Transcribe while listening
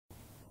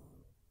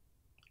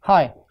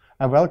Hi,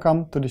 and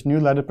welcome to this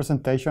newsletter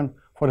presentation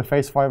for the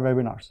Phase 5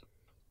 webinars.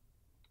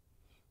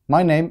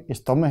 My name is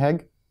Tommy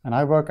Hegg, and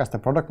I work as the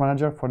Product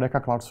Manager for the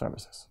ECHA Cloud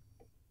Services.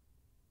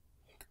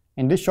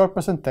 In this short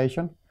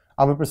presentation,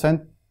 I will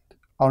present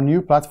our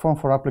new platform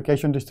for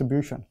application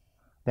distribution,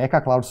 the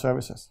ECHA Cloud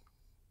Services.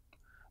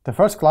 The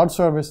first cloud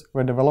service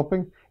we're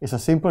developing is a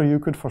simple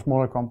Euclid for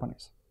smaller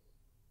companies.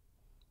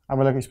 I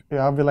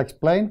will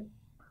explain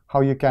how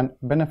you can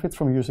benefit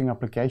from using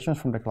applications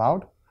from the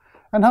cloud,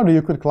 and how the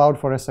Euclid Cloud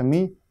for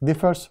SME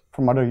differs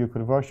from other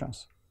Euclid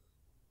versions.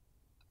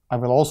 I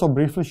will also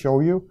briefly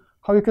show you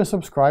how you can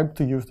subscribe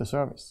to use the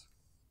service.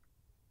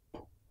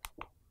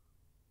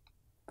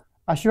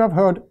 As you have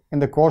heard in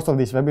the course of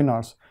these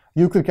webinars,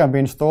 Euclid can be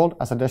installed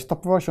as a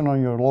desktop version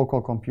on your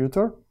local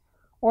computer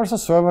or as a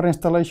server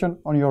installation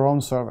on your own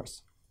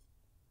servers.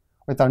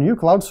 With our new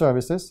cloud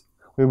services,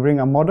 we bring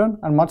a modern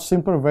and much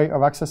simpler way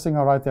of accessing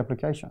our IT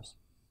applications.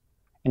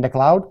 In the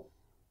cloud,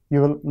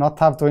 you will not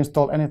have to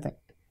install anything.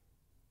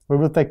 We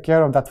will take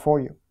care of that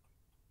for you.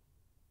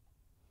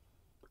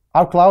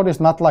 Our cloud is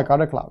not like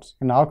other clouds.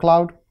 In our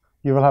cloud,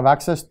 you will have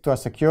access to a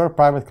secure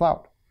private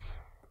cloud,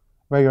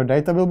 where your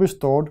data will be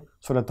stored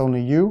so that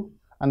only you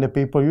and the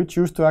people you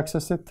choose to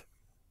access it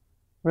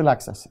will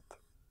access it.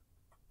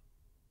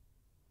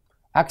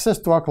 Access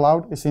to our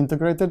cloud is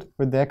integrated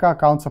with the ECHA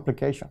Accounts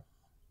application.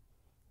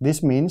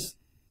 This means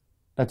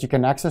that you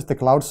can access the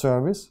cloud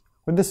service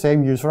with the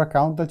same user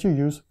account that you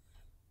use,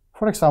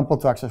 for example,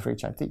 to access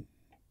Reach IT.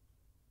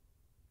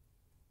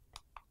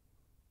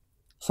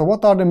 So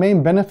what are the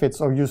main benefits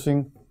of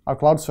using our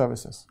cloud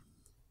services?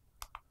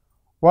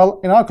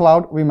 Well, in our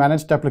cloud, we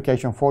manage the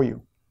application for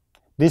you.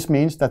 This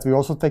means that we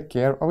also take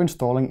care of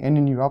installing any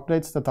new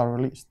updates that are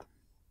released.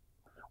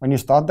 When you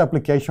start the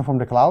application from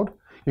the cloud,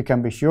 you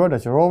can be sure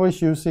that you're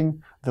always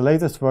using the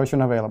latest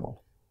version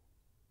available.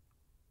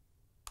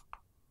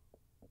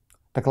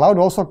 The cloud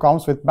also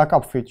comes with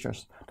backup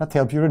features that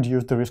help you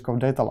reduce the risk of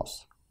data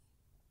loss.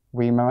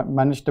 We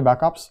manage the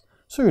backups,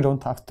 so you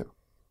don't have to.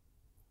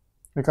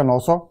 We can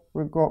also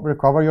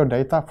recover your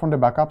data from the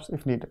backups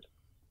if needed.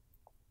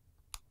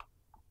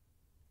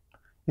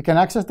 You can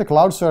access the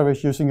cloud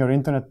service using your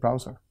internet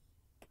browser.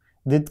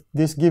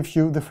 This gives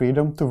you the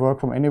freedom to work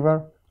from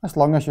anywhere as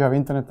long as you have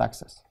internet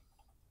access.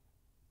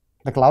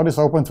 The cloud is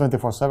open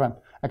 24/7,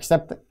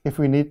 except if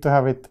we need to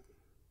have it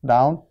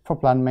down for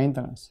planned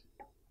maintenance.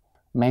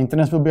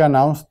 Maintenance will be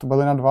announced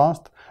well in advance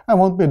and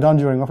won't be done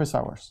during office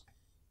hours.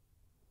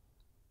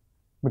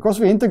 Because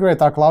we integrate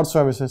our cloud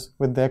services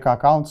with the ECHA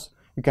accounts,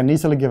 you can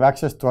easily give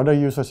access to other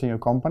users in your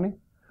company,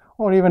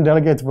 or even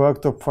delegate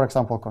work to, for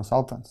example,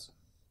 consultants.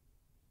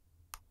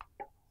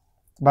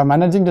 By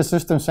managing the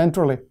system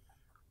centrally,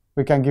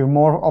 we can give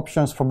more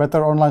options for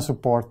better online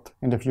support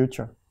in the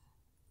future.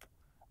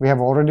 We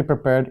have already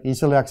prepared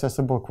easily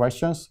accessible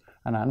questions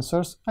and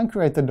answers and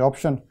created the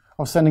option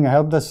of sending a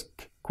help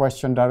desk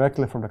question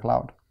directly from the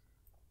cloud.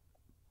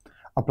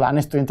 Our plan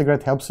is to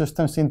integrate help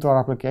systems into our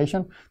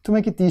application to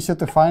make it easier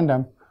to find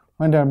them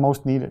when they are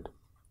most needed.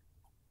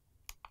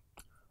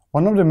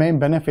 One of the main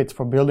benefits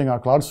for building our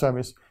cloud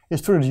service is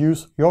to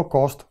reduce your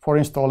cost for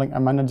installing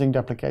and managing the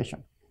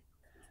application.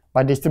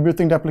 By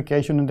distributing the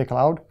application in the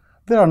cloud,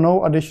 there are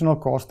no additional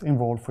costs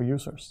involved for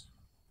users.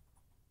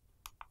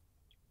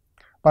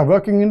 By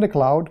working in the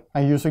cloud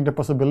and using the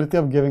possibility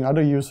of giving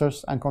other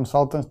users and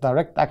consultants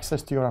direct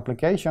access to your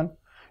application,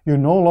 you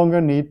no longer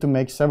need to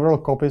make several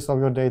copies of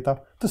your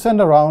data to send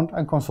around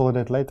and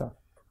consolidate later.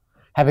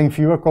 Having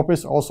fewer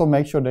copies also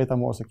makes your data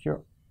more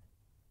secure.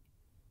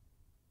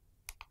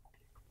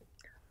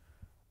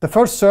 The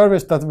first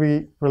service that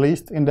we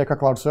released in the ECHA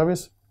Cloud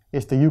Service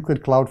is the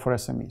Euclid Cloud for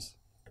SMEs.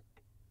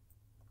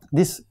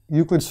 This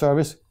Euclid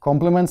service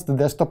complements the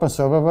desktop and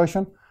server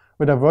version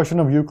with a version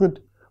of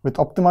Euclid with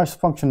optimized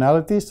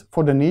functionalities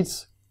for the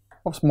needs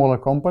of smaller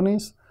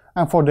companies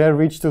and for their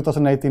Reach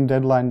 2018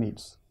 deadline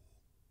needs.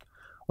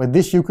 With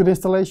this Euclid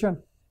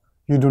installation,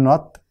 you do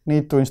not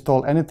need to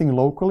install anything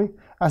locally,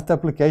 as the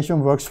application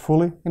works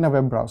fully in a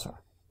web browser.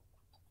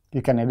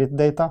 You can edit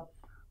data,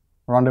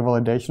 run the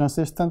validation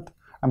assistant,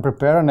 and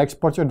prepare and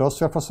export your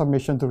dossier for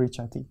submission to Reach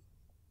IT.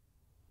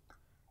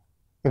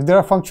 If there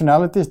are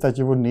functionalities that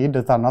you would need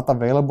that are not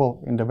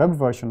available in the web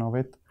version of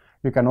it,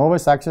 you can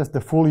always access the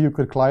full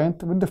Euclid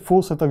client with the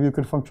full set of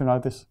Euclid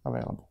functionalities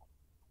available.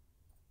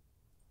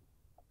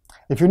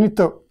 If you need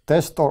to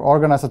test or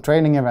organize a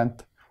training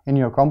event in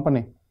your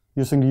company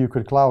using the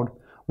Euclid Cloud,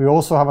 we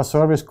also have a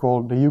service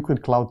called the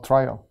Euclid Cloud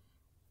Trial.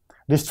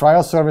 This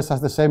trial service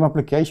has the same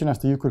application as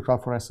the Euclid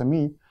Cloud for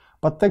SME,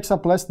 but takes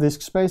up less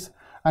disk space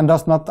and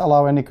does not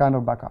allow any kind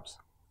of backups.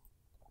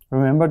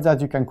 Remember that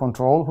you can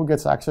control who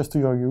gets access to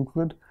your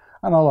Euclid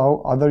and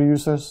allow other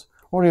users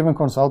or even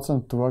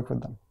consultants to work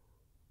with them.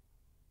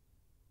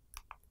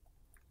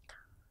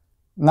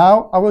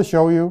 Now I will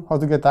show you how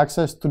to get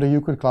access to the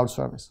Euclid Cloud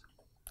service.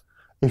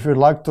 If you'd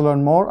like to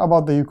learn more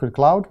about the Euclid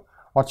Cloud,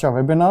 watch our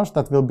webinars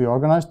that will be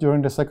organized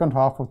during the second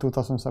half of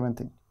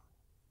 2017.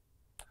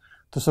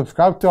 To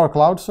subscribe to our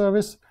cloud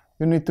service,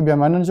 you need to be a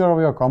manager of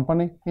your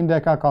company in the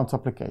ECHA Accounts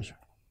application.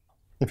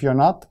 If you're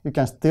not, you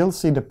can still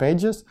see the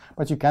pages,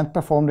 but you can't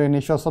perform the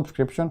initial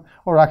subscription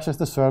or access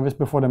the service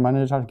before the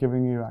manager has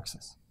given you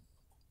access.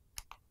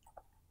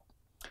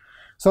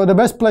 So the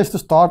best place to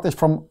start is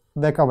from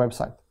the ECHA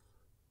website.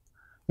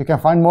 You can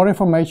find more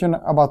information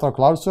about our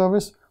cloud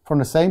service from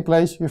the same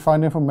place you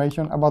find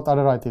information about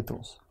other IT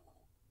tools.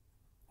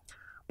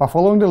 By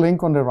following the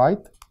link on the right,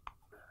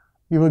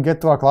 you will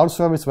get to our cloud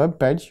service web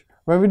page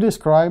where we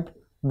describe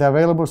the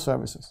available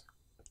services,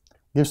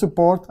 give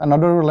support and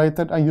other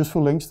related and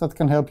useful links that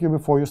can help you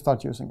before you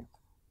start using it.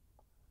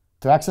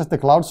 To access the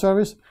cloud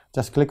service,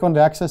 just click on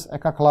the Access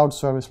ECHA Cloud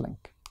Service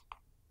link.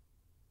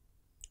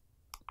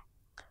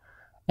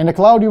 In the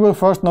cloud, you will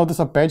first notice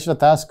a page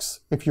that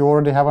asks if you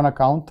already have an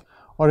account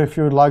or if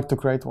you would like to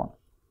create one.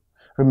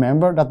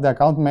 Remember that the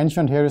account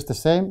mentioned here is the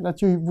same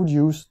that you would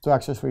use to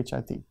access Reach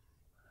IT.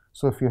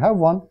 So if you have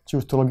one,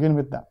 choose to log in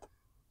with that.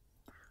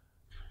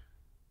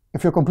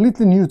 If you're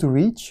completely new to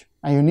Reach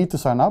and you need to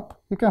sign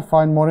up, you can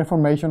find more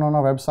information on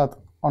our website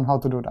on how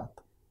to do that.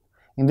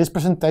 In this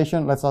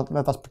presentation, let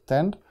us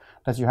pretend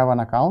that you have an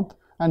account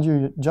and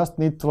you just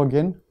need to log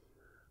in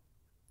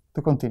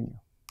to continue.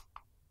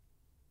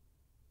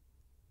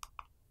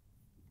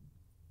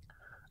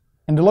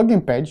 In the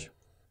login page,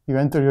 you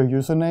enter your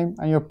username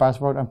and your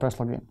password and press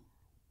login.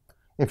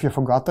 If you've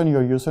forgotten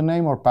your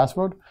username or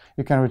password,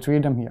 you can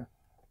retrieve them here.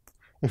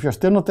 If you're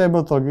still not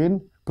able to log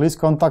in, please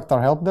contact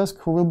our help desk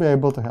who will be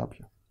able to help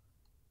you.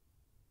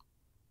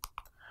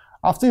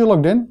 After you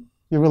logged in,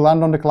 you will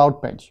land on the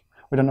cloud page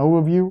with an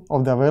overview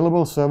of the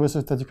available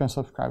services that you can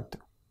subscribe to.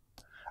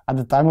 At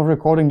the time of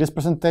recording this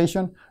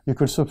presentation, you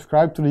could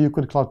subscribe to the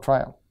Euclid Cloud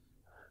trial.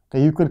 The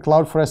Euclid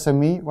Cloud for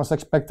SME was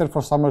expected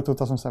for summer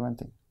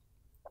 2017.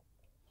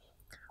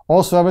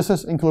 All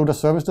services include a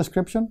service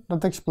description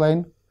that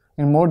explains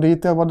in more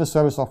detail what the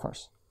service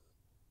offers.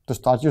 To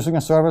start using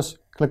a service,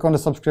 click on the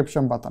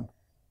subscription button.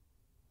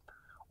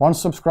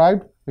 Once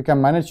subscribed, you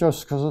can manage your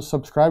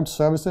subscribed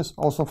services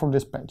also from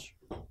this page.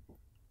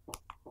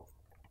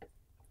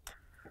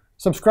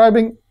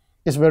 Subscribing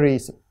is very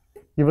easy.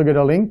 You will get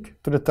a link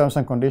to the terms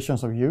and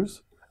conditions of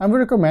use, and we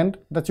recommend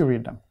that you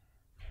read them.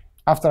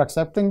 After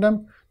accepting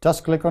them,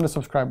 just click on the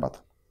subscribe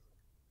button.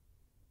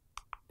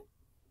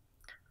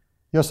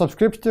 Your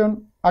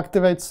subscription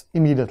activates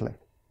immediately,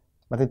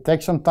 but it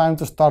takes some time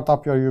to start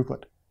up your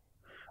Euclid.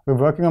 We're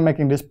working on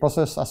making this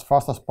process as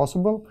fast as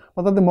possible,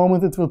 but at the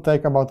moment it will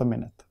take about a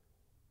minute.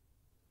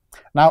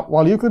 Now,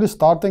 while Euclid is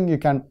starting, you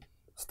can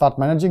start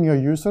managing your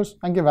users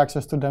and give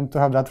access to them to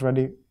have that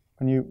ready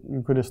when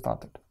Euclid is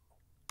started.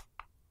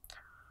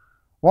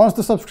 Once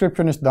the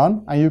subscription is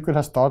done and Euclid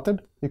has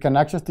started, you can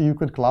access the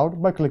Euclid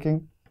Cloud by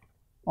clicking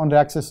on the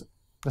Access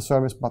the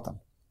Service button.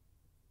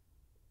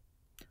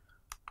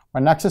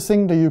 When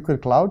accessing the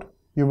Euclid Cloud,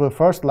 you will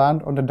first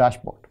land on the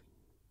dashboard.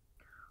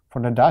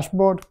 From the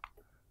dashboard,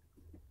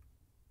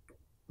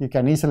 you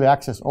can easily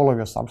access all of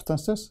your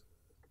substances.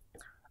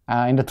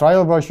 In the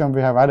trial version,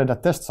 we have added a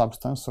test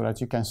substance so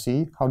that you can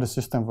see how the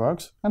system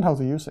works and how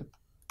to use it.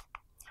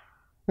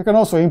 You can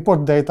also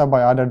import data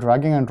by either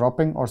dragging and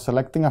dropping or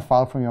selecting a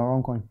file from your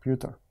own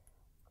computer.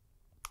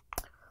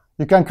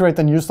 You can create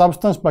a new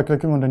substance by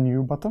clicking on the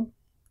New button.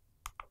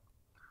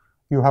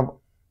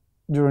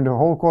 During the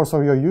whole course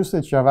of your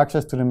usage, you have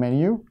access to the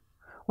menu,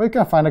 where you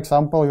can find,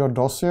 example, your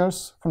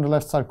dossiers from the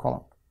left side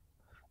column.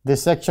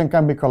 This section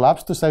can be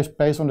collapsed to save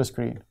space on the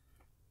screen.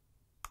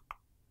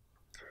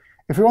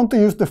 If you want to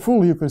use the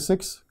full Euclid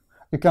 6,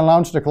 you can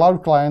launch the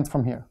cloud client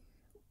from here.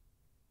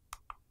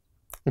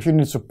 If you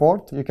need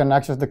support, you can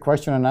access the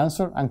question and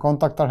answer and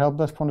contact our help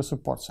desk from the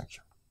support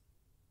section.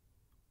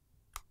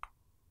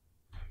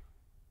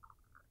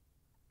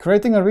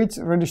 Creating a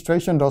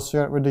registration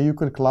dossier with the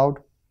Euclid Cloud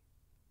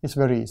is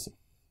very easy.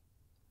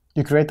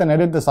 You create and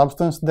edit the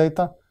substance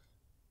data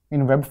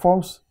in web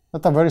forms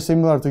that are very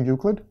similar to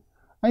Euclid,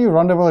 and you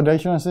run the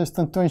validation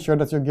assistant to ensure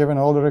that you're given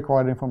all the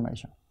required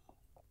information.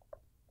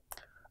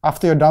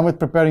 After you're done with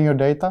preparing your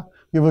data,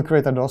 you will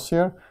create a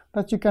dossier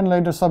that you can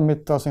later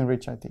submit to us in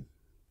Reach IT.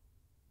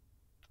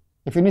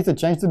 If you need to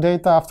change the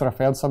data after a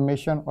failed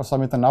submission or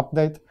submit an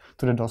update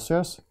to the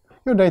dossiers,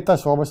 your data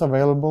is always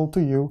available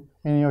to you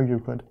in your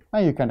Euclid,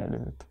 and you can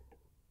edit it.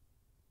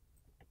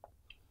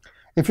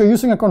 If you're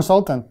using a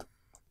consultant,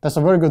 that's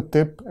a very good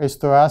tip is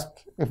to ask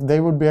if they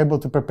would be able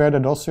to prepare the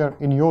dossier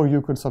in your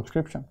Euclid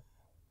subscription.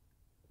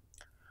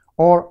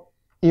 Or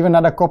even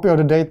add a copy of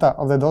the data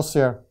of the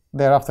dossier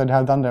there after they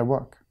have done their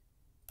work.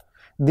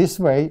 This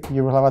way,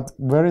 you will have a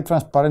very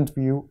transparent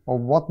view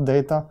of what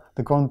data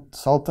the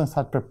consultants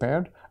had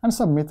prepared and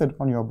submitted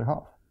on your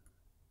behalf.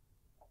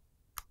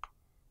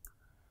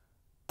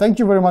 Thank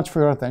you very much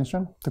for your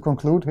attention. To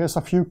conclude, here's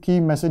a few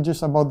key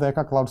messages about the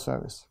ECHA Cloud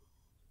service.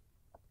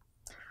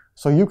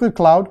 So Euclid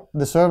Cloud,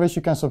 the service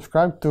you can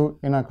subscribe to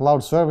in a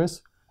cloud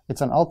service,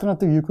 it's an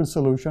alternative Euclid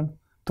solution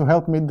to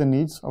help meet the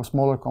needs of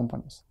smaller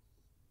companies.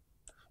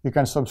 You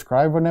can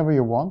subscribe whenever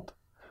you want.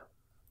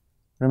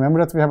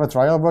 Remember that we have a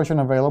trial version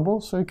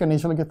available, so you can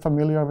easily get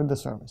familiar with the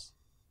service.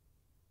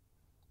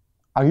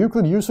 Our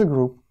Euclid user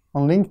group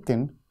on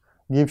LinkedIn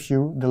gives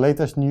you the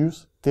latest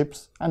news,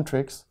 tips, and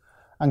tricks,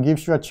 and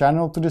gives you a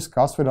channel to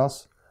discuss with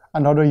us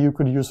and other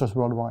Euclid users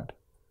worldwide.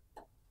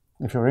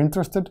 If you're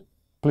interested,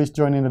 please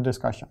join in the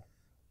discussion.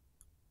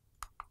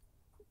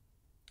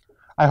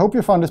 I hope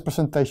you found this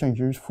presentation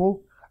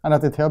useful and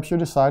that it helps you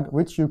decide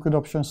which Euclid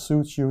option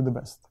suits you the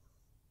best.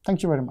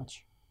 Thank you very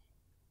much.